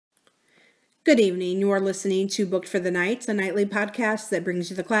Good evening. You are listening to Booked for the Night, a nightly podcast that brings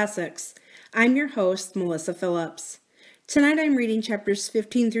you the classics. I'm your host, Melissa Phillips. Tonight I'm reading chapters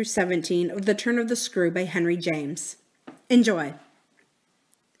 15 through 17 of The Turn of the Screw by Henry James. Enjoy.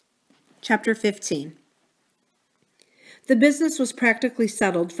 Chapter 15. The business was practically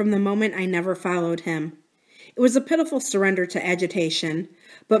settled from the moment I never followed him. It was a pitiful surrender to agitation,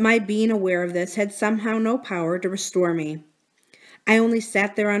 but my being aware of this had somehow no power to restore me. I only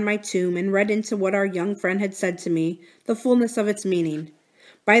sat there on my tomb and read into what our young friend had said to me, the fullness of its meaning.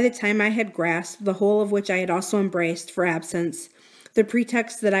 By the time I had grasped the whole of which I had also embraced for absence, the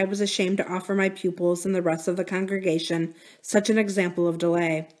pretext that I was ashamed to offer my pupils and the rest of the congregation such an example of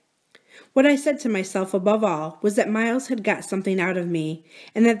delay. What I said to myself above all was that Miles had got something out of me,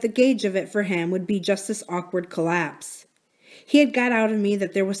 and that the gauge of it for him would be just this awkward collapse. He had got out of me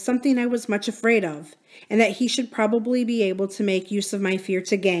that there was something I was much afraid of, and that he should probably be able to make use of my fear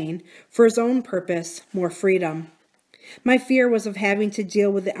to gain, for his own purpose, more freedom. My fear was of having to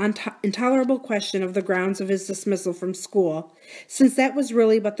deal with the intolerable question of the grounds of his dismissal from school, since that was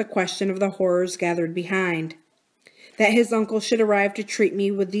really but the question of the horrors gathered behind. That his uncle should arrive to treat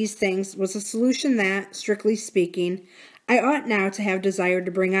me with these things was a solution that, strictly speaking, I ought now to have desired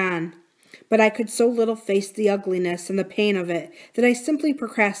to bring on. But I could so little face the ugliness and the pain of it that I simply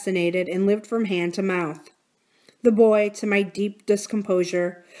procrastinated and lived from hand to mouth. The boy, to my deep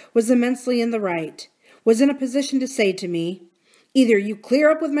discomposure, was immensely in the right, was in a position to say to me, "Either you clear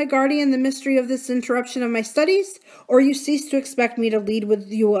up with my guardian the mystery of this interruption of my studies, or you cease to expect me to lead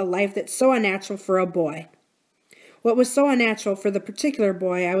with you a life that's so unnatural for a boy." What was so unnatural for the particular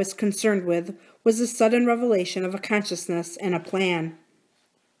boy I was concerned with was the sudden revelation of a consciousness and a plan.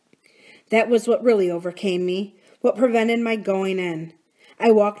 That was what really overcame me, what prevented my going in.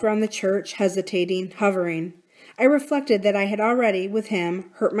 I walked round the church, hesitating, hovering. I reflected that I had already, with him,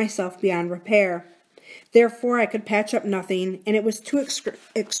 hurt myself beyond repair. Therefore I could patch up nothing, and it was too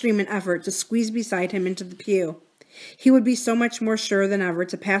extreme an effort to squeeze beside him into the pew. He would be so much more sure than ever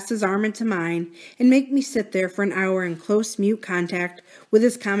to pass his arm into mine and make me sit there for an hour in close mute contact with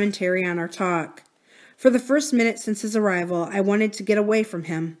his commentary on our talk. For the first minute since his arrival, I wanted to get away from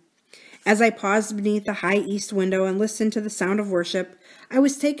him. As I paused beneath the high east window and listened to the sound of worship, I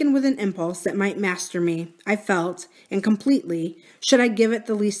was taken with an impulse that might master me, I felt, and completely, should I give it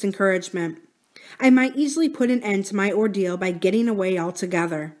the least encouragement. I might easily put an end to my ordeal by getting away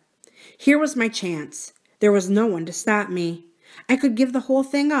altogether. Here was my chance. There was no one to stop me. I could give the whole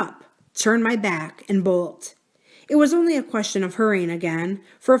thing up, turn my back, and bolt. It was only a question of hurrying again,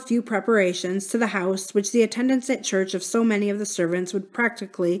 for a few preparations, to the house which the attendance at church of so many of the servants would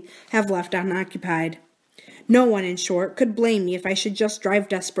practically have left unoccupied. No one, in short, could blame me if I should just drive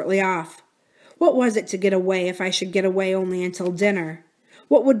desperately off. What was it to get away if I should get away only until dinner?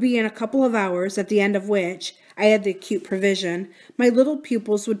 What would be in a couple of hours, at the end of which, I had the acute prevision, my little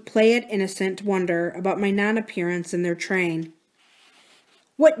pupils would play at innocent wonder about my non-appearance in their train.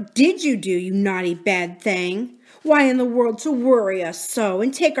 "What did you do, you naughty bad thing? Why in the world to worry us so,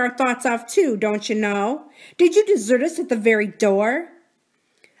 and take our thoughts off too, don't you know? Did you desert us at the very door?"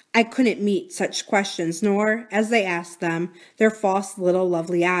 I couldn't meet such questions, nor, as they asked them, their false little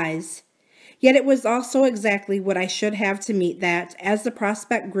lovely eyes. Yet it was also exactly what I should have to meet that, as the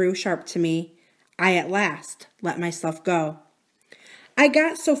prospect grew sharp to me, I at last let myself go. I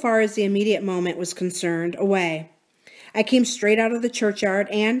got, so far as the immediate moment was concerned, away. I came straight out of the churchyard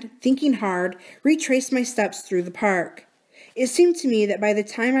and, thinking hard, retraced my steps through the park. It seemed to me that by the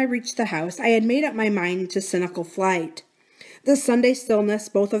time I reached the house I had made up my mind to cynical flight. The Sunday stillness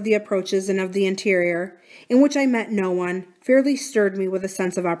both of the approaches and of the interior, in which I met no one, fairly stirred me with a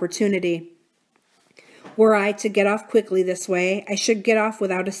sense of opportunity. Were I to get off quickly this way, I should get off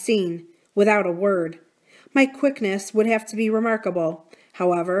without a scene, without a word. My quickness would have to be remarkable,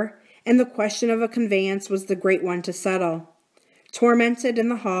 however, and the question of a conveyance was the great one to settle. Tormented in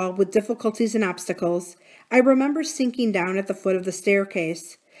the hall with difficulties and obstacles, I remember sinking down at the foot of the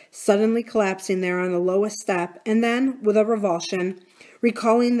staircase, suddenly collapsing there on the lowest step, and then, with a revulsion,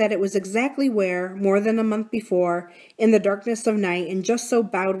 recalling that it was exactly where, more than a month before, in the darkness of night and just so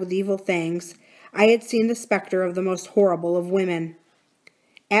bowed with evil things, I had seen the specter of the most horrible of women.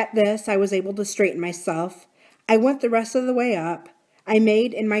 At this I was able to straighten myself. I went the rest of the way up. I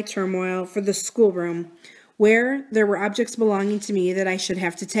made, in my turmoil, for the schoolroom, where there were objects belonging to me that I should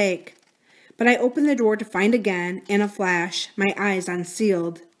have to take. But I opened the door to find again, in a flash, my eyes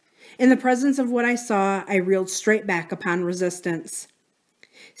unsealed. In the presence of what I saw, I reeled straight back upon resistance.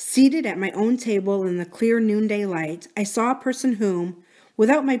 Seated at my own table in the clear noonday light, I saw a person whom,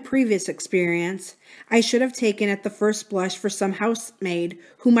 Without my previous experience, I should have taken at the first blush for some housemaid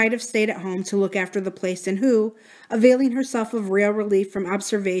who might have stayed at home to look after the place and who, availing herself of rare relief from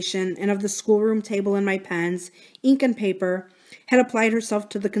observation and of the schoolroom table and my pens, ink and paper, had applied herself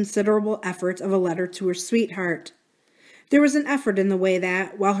to the considerable effort of a letter to her sweetheart. There was an effort in the way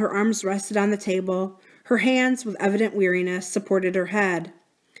that, while her arms rested on the table, her hands, with evident weariness, supported her head.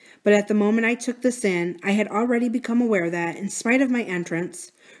 But at the moment I took this in, I had already become aware that, in spite of my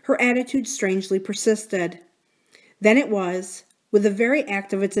entrance, her attitude strangely persisted. Then it was, with the very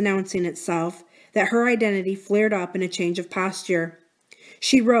act of its announcing itself, that her identity flared up in a change of posture.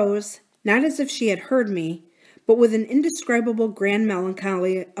 She rose, not as if she had heard me, but with an indescribable grand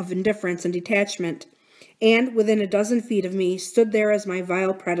melancholy of indifference and detachment, and, within a dozen feet of me, stood there as my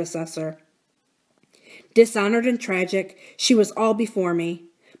vile predecessor. Dishonored and tragic, she was all before me.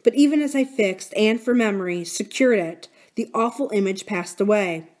 But even as I fixed, and for memory, secured it, the awful image passed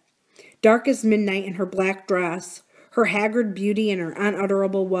away. Dark as midnight in her black dress, her haggard beauty and her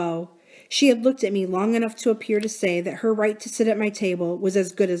unutterable woe, she had looked at me long enough to appear to say that her right to sit at my table was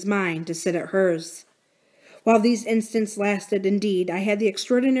as good as mine to sit at hers. While these instants lasted, indeed, I had the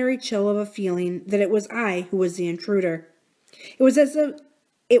extraordinary chill of a feeling that it was I who was the intruder. It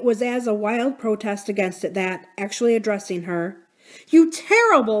was as a wild protest against it that, actually addressing her, "You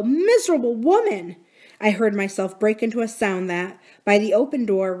terrible, miserable woman!" I heard myself break into a sound that, by the open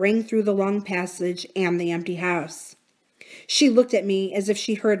door, rang through the long passage and the empty house. She looked at me as if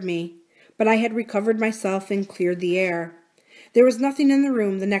she heard me, but I had recovered myself and cleared the air. There was nothing in the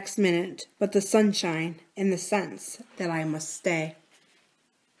room the next minute but the sunshine and the sense that I must stay.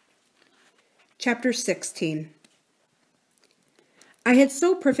 Chapter 16. I had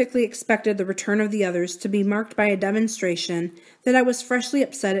so perfectly expected the return of the others to be marked by a demonstration that I was freshly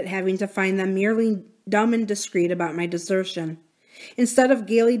upset at having to find them merely dumb and discreet about my desertion. Instead of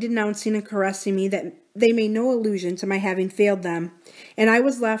gaily denouncing and caressing me, that they made no allusion to my having failed them, and I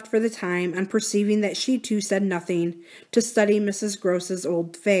was left for the time, on perceiving that she too said nothing, to study Mrs. Gross's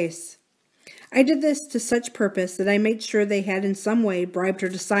old face. I did this to such purpose that I made sure they had in some way bribed her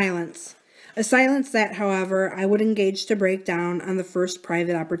to silence. A silence that, however, I would engage to break down on the first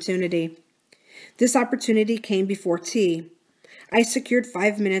private opportunity. This opportunity came before tea. I secured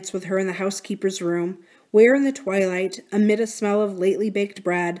 5 minutes with her in the housekeeper's room, where in the twilight, amid a smell of lately baked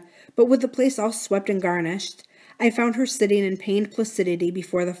bread, but with the place all swept and garnished, I found her sitting in pained placidity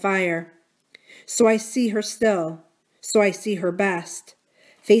before the fire. So I see her still, so I see her best,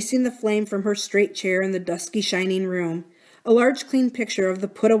 facing the flame from her straight chair in the dusky shining room, a large clean picture of the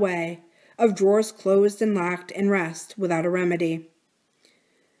put away, of drawers closed and locked and rest without a remedy.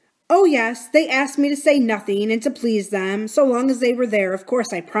 "Oh, yes, they asked me to say nothing and to please them, so long as they were there, of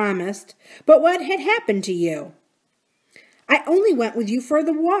course I promised. But what had happened to you?" "I only went with you for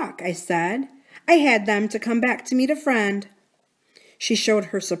the walk," I said. "I had them to come back to meet a friend." She showed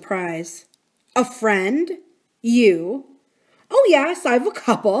her surprise. "A friend? You?" "Oh, yes, I've a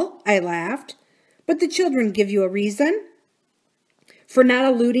couple," I laughed. "But the children give you a reason?" "For not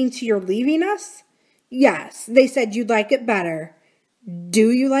alluding to your leaving us?" "Yes, they said you'd like it better.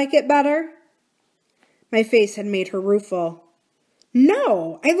 Do you like it better?" My face had made her rueful.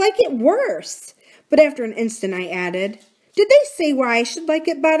 "No, I like it worse." But after an instant I added, "Did they say why I should like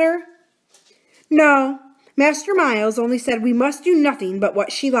it better?" "No, Master Miles only said we must do nothing but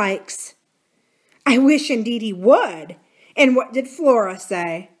what she likes." "I wish indeed he would. And what did Flora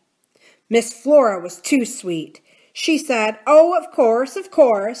say?" "Miss Flora was too sweet. She said, 'Oh, of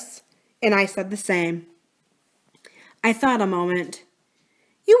course,' and I said the same." I thought a moment.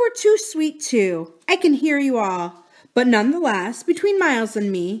 "You were too sweet, too. I can hear you all. But nonetheless, between Miles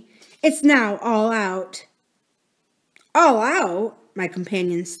and me, it's now all out." "All out?" my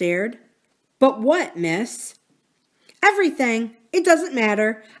companion stared. "But what, miss?" "Everything. It doesn't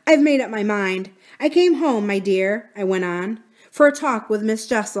matter. I've made up my mind. I came home, my dear," I went on, "for a talk with Miss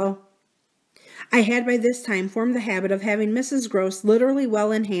Jessel." I had by this time formed the habit of having Mrs. Gross literally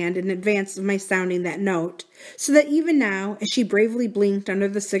well in hand in advance of my sounding that note, so that even now, as she bravely blinked under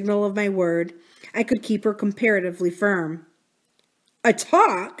the signal of my word, I could keep her comparatively firm. "A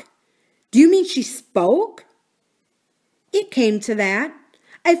talk? Do you mean she spoke?" "It came to that.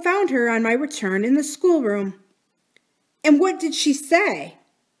 I found her on my return in the schoolroom." "And what did she say?"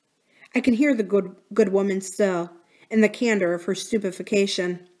 I can hear the good woman still, in the candor of her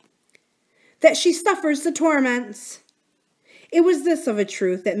stupefaction. "That she suffers the torments." It was this of a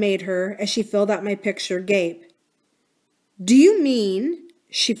truth that made her, as she filled out my picture, gape. "Do you mean,"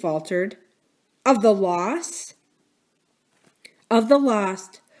 she faltered, "of the loss?" "Of the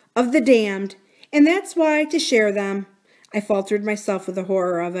lost, of the damned, and that's why, to share them, I faltered myself with the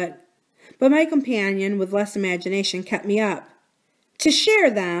horror of it. But my companion, with less imagination, kept me up. To share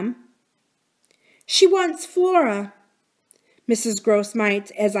them? She wants Flora. Mrs. Gross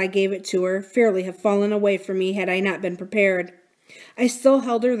might, as I gave it to her, fairly have fallen away from me had I not been prepared. I still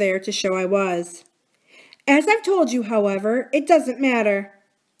held her there to show I was. As I've told you, however, it doesn't matter.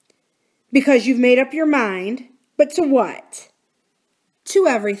 Because you've made up your mind. But to what? To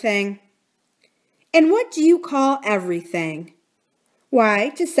everything. And what do you call everything? Why,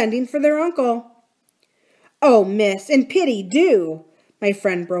 to sending for their uncle. Oh, miss, in pity, do, my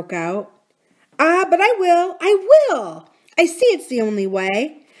friend broke out. Ah, but I will. I see it's the only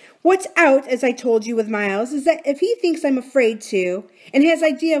way. What's out, as I told you with Miles, is that if he thinks I'm afraid to, and has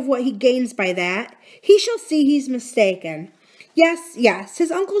idea of what he gains by that, he shall see he's mistaken. Yes,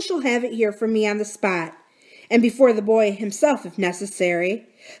 his uncle shall have it here from me on the spot, and before the boy himself if necessary,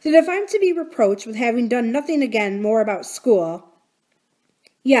 that if I'm to be reproached with having done nothing again more about school.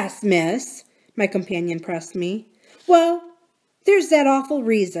 Yes, miss, my companion pressed me. Well, there's that awful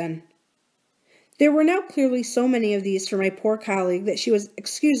reason. There were now clearly so many of these for my poor colleague that she was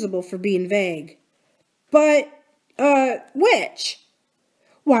excusable for being vague. But, which?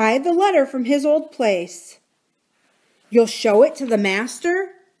 Why, the letter from his old place. You'll show it to the master?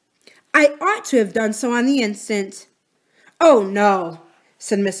 I ought to have done so on the instant. Oh, no,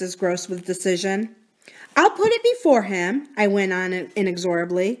 said Mrs. Gross with decision. I'll put it before him, I went on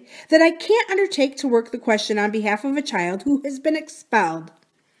inexorably, that I can't undertake to work the question on behalf of a child who has been expelled.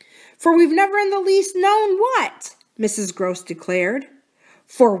 For we've never in the least known what, Mrs. Gross declared.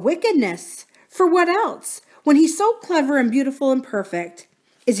 For wickedness. For what else? When he's so clever and beautiful and perfect.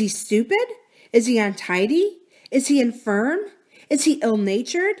 Is he stupid? Is he untidy? Is he infirm? Is he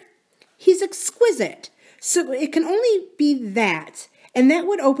ill-natured? He's exquisite. So it can only be that, and that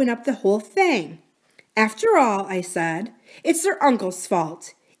would open up the whole thing. After all, I said, it's their uncle's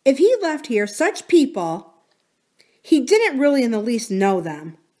fault. If he left here such people, he didn't really in the least know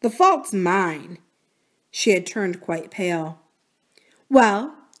them. The fault's mine. She had turned quite pale.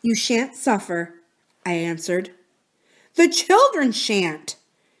 Well, you shan't suffer, I answered. The children shan't,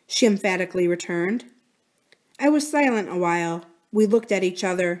 she emphatically returned. I was silent a while. We looked at each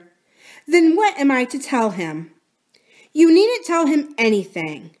other. Then what am I to tell him? You needn't tell him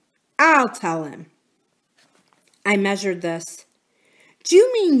anything. I'll tell him. I measured this. Do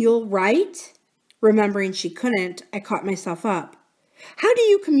you mean you'll write? Remembering she couldn't, I caught myself up. How do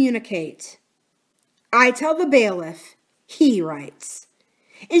you communicate? I tell the bailiff. He writes.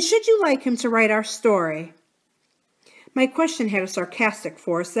 And should you like him to write our story? My question had a sarcastic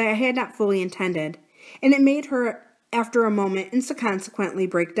force that I had not fully intended, and it made her, after a moment, inconsequently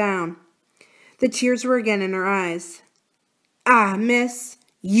break down. The tears were again in her eyes. Ah, miss,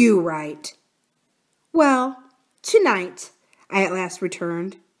 you write. Well, tonight, I at last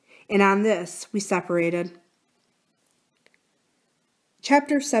returned, and on this we separated.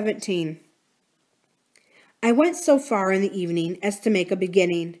 Chapter 17. I went so far in the evening as to make a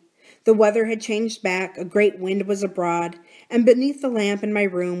beginning. The weather had changed back, a great wind was abroad, and beneath the lamp in my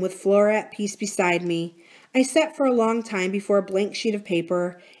room, with Flora at peace beside me, I sat for a long time before a blank sheet of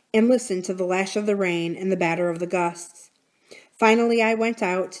paper and listened to the lash of the rain and the batter of the gusts. Finally I went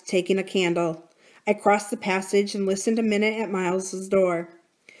out, taking a candle. I crossed the passage and listened a minute at Miles's door.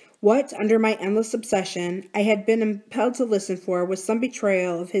 What, under my endless obsession, I had been impelled to listen for was some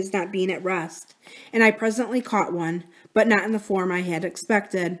betrayal of his not being at rest, and I presently caught one, but not in the form I had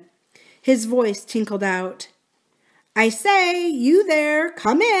expected. His voice tinkled out. I say, you there,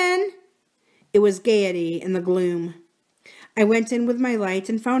 come in. It was gaiety in the gloom. I went in with my light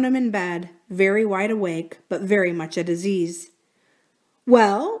and found him in bed, very wide awake, but very much at his ease.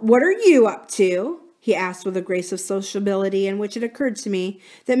 Well, what are you up to? He asked with a grace of sociability in which it occurred to me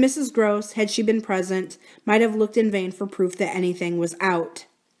that Mrs. Gross, had she been present, might have looked in vain for proof that anything was out.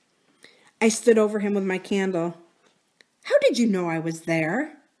 I stood over him with my candle. How did you know I was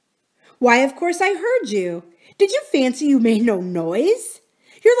there? Why, of course I heard you. Did you fancy you made no noise?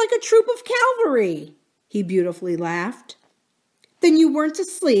 You're like a troop of cavalry, he beautifully laughed. Then you weren't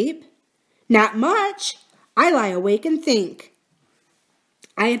asleep? Not much. I lie awake and think.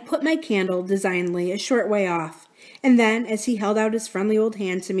 I had put my candle designedly a short way off, and then, as he held out his friendly old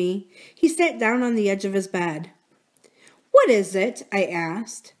hand to me, he sat down on the edge of his bed. What is it, I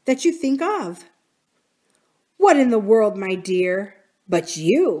asked, that you think of? What in the world, my dear, but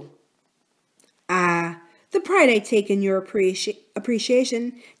you? Ah, the pride I take in your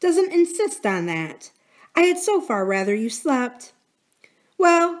appreciation doesn't insist on that. I had so far rather you slept.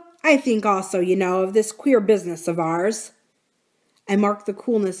 Well, I think also, you know, of this queer business of ours. I marked the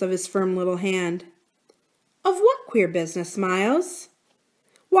coolness of his firm little hand. Of what queer business, Miles.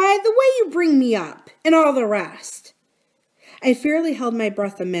 Why, the way you bring me up, and all the rest." I fairly held my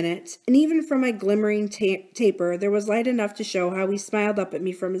breath a minute, and even from my glimmering taper there was light enough to show how he smiled up at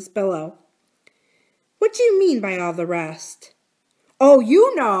me from his pillow. "What do you mean by all the rest?" "Oh,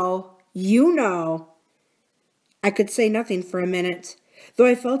 you know. You know." I could say nothing for a minute, though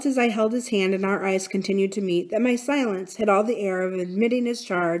I felt as I held his hand and our eyes continued to meet that my silence had all the air of admitting his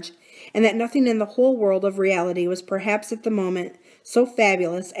charge, and that nothing in the whole world of reality was perhaps at the moment so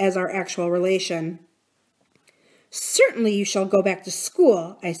fabulous as our actual relation. "Certainly you shall go back to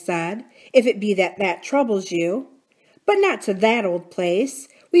school," I said, "if it be that troubles you. But not to that old place.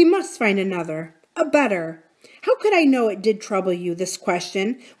 We must find another, a better. How could I know it did trouble you, this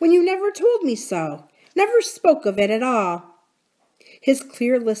question, when you never told me so, never spoke of it at all?" His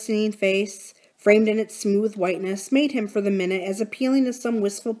clear, listening face, framed in its smooth whiteness, made him for the minute as appealing as some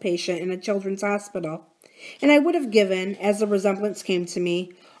wistful patient in a children's hospital, and I would have given, as the resemblance came to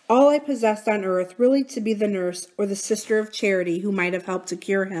me, all I possessed on earth really to be the nurse or the sister of charity who might have helped to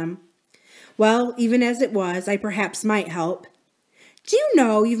cure him. Well, even as it was, I perhaps might help. "Do you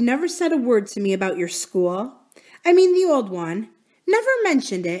know you've never said a word to me about your school? I mean the old one. Never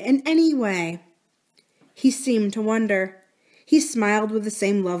mentioned it in any way." He seemed to wonder. He smiled with the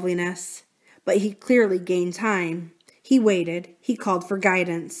same loveliness, but he clearly gained time. He waited. He called for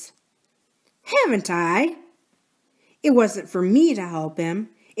guidance. "Haven't I?" It wasn't for me to help him.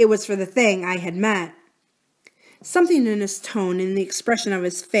 It was for the thing I had met. Something in his tone and the expression of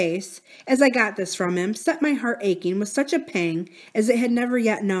his face, as I got this from him, set my heart aching with such a pang as it had never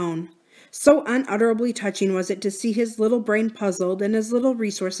yet known. So unutterably touching was it to see his little brain puzzled and his little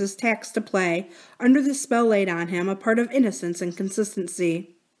resources taxed to play, under the spell laid on him, a part of innocence and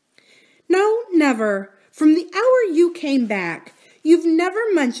consistency. "No, never. From the hour you came back, you've never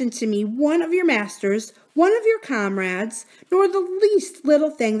mentioned to me one of your masters, one of your comrades, nor the least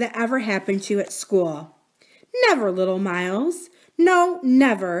little thing that ever happened to you at school. Never, little Miles. No,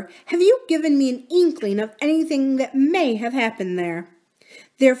 never have you given me an inkling of anything that may have happened there.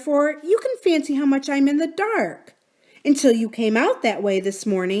 Therefore, you can fancy how much I'm in the dark. Until you came out that way this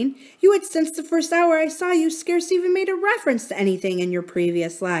morning, you had since the first hour I saw you scarce even made a reference to anything in your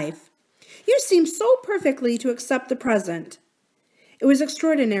previous life. You seemed so perfectly to accept the present." It was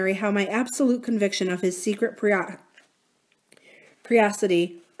extraordinary how my absolute conviction of his secret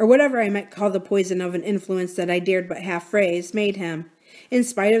curiosity, or whatever I might call the poison of an influence that I dared but half phrase, made him, in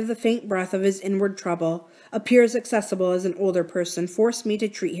spite of the faint breath of his inward trouble, appear as accessible as an older person, forced me to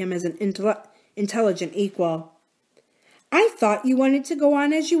treat him as an intelligent equal. "I thought you wanted to go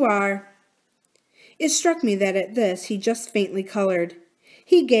on as you are." It struck me that at this he just faintly colored.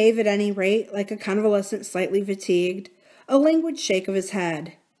 He gave, at any rate, like a convalescent slightly fatigued, a languid shake of his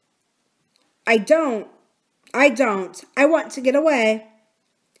head. I don't. I want to get away."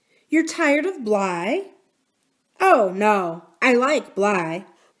 "You're tired of Bly?" "Oh, no. I like Bly."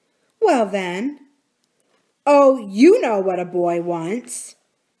 "Well, then." "Oh, you know what a boy wants."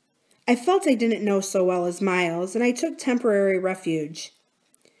 I felt I didn't know so well as Miles, and I took temporary refuge.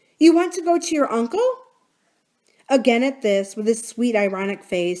 "You want to go to your uncle?" Again at this, with his sweet, ironic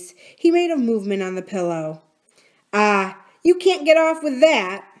face, he made a movement on the pillow. "Ah, you can't get off with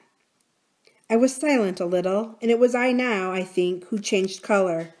that." I was silent a little, and it was I now, I think, who changed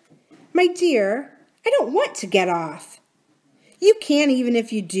color. "My dear, I don't want to get off." "You can't even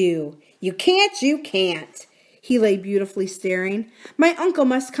if you do. You can't. He lay beautifully staring. "My uncle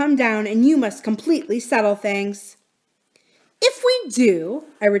must come down, and you must completely settle things." "If we do,"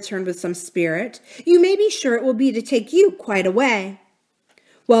 I returned with some spirit, "you may be sure it will be to take you quite away."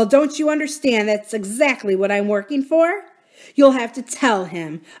 "Well, don't you understand that's exactly what I'm working for? You'll have to tell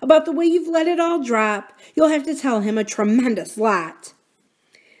him about the way you've let it all drop. You'll have to tell him a tremendous lot."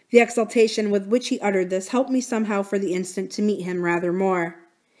 The exultation with which he uttered this helped me somehow for the instant to meet him rather more.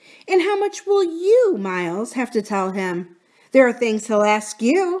 "And how much will you, Miles, have to tell him? There are things he'll ask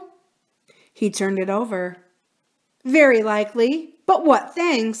you." He turned it over. "Very likely. But what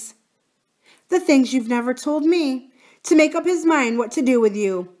things?" "The things you've never told me. To make up his mind what to do with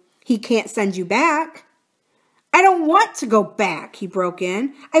you. He can't send you back." "I don't want to go back," he broke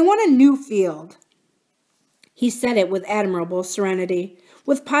in. "I want a new field." He said it with admirable serenity,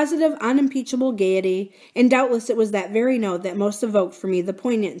 with positive, unimpeachable gaiety, and doubtless it was that very note that most evoked for me the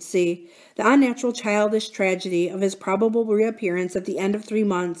poignancy, the unnatural childish tragedy of his probable reappearance at the end of 3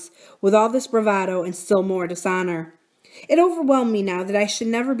 months, with all this bravado and still more dishonor. It overwhelmed me now that I should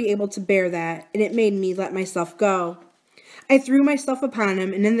never be able to bear that, and it made me let myself go. I threw myself upon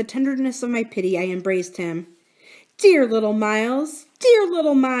him, and in the tenderness of my pity I embraced him. "Dear little Miles! Dear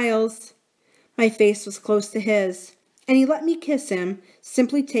little Miles!" My face was close to his, and he let me kiss him,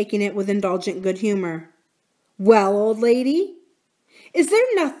 simply taking it with indulgent good humor. "Well, old lady, is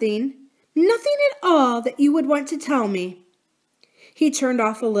there nothing at all that you would want to tell me?" He turned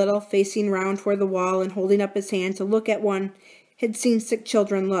off a little, facing round toward the wall and holding up his hand to look at one had seen sick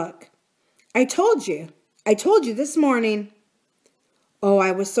children look. I told you this morning." Oh,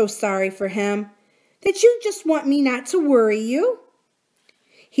 I was so sorry for him. "That you just want me not to worry you?"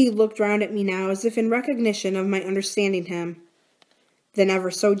 He looked round at me now as if in recognition of my understanding him. Then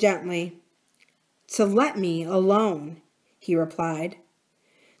ever so gently, "To let me alone," he replied.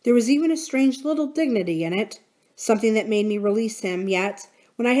 There was even a strange little dignity in it, something that made me release him, yet,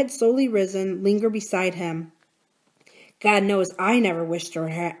 when I had slowly risen, linger beside him. God knows I never wished to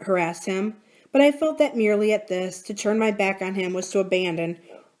harass him, but I felt that merely at this, to turn my back on him was to abandon,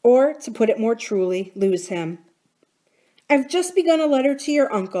 or, to put it more truly, lose him. "I've just begun a letter to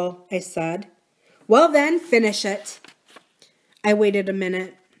your uncle," I said. "Well then, finish it." I waited a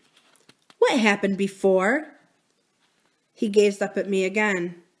minute. "What happened before?" He gazed up at me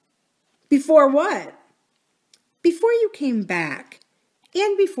again. "Before what?" "Before you came back,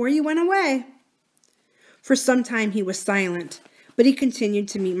 and before you went away." For some time he was silent, but he continued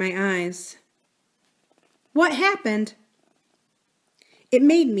to meet my eyes. "What happened?" It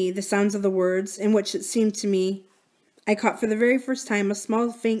made me, the sounds of the words, in which it seemed to me I caught for the very first time a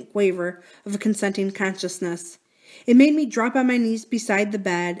small faint waver of a consenting consciousness. It made me drop on my knees beside the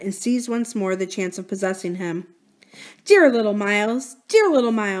bed and seize once more the chance of possessing him. Dear little Miles,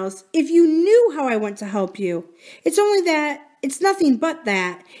 if you knew how I want to help you. It's only that, it's nothing but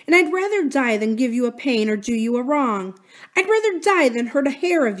that, and I'd rather die than give you a pain or do you a wrong. I'd rather die than hurt a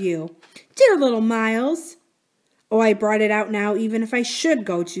hair of you. Dear little Miles. Oh, I brought it out now, even if I should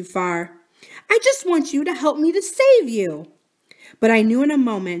go too far. I just want you to help me to save you. But I knew in a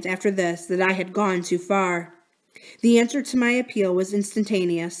moment after this that I had gone too far. The answer to my appeal was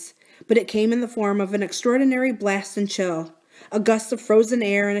instantaneous, but it came in the form of an extraordinary blast and chill, a gust of frozen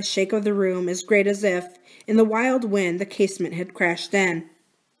air and a shake of the room as great as if, in the wild wind, the casement had crashed in.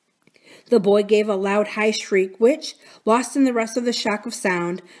 The boy gave a loud high shriek which, lost in the rest of the shock of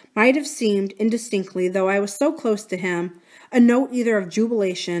sound, might have seemed, indistinctly, though I was so close to him, a note either of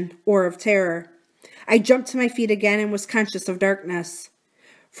jubilation or of terror. I jumped to my feet again and was conscious of darkness.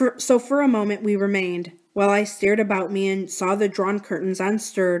 So for a moment we remained, while I stared about me and saw the drawn curtains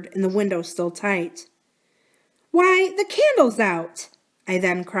unstirred and the window still tight. "Why, the candle's out!" I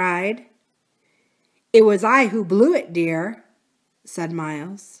then cried. "It was I who blew it, dear," said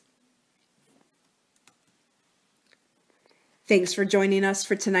Miles. Thanks for joining us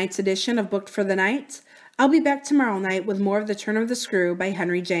for tonight's edition of Booked for the Night. I'll be back tomorrow night with more of The Turn of the Screw by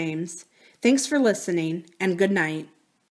Henry James. Thanks for listening, and good night.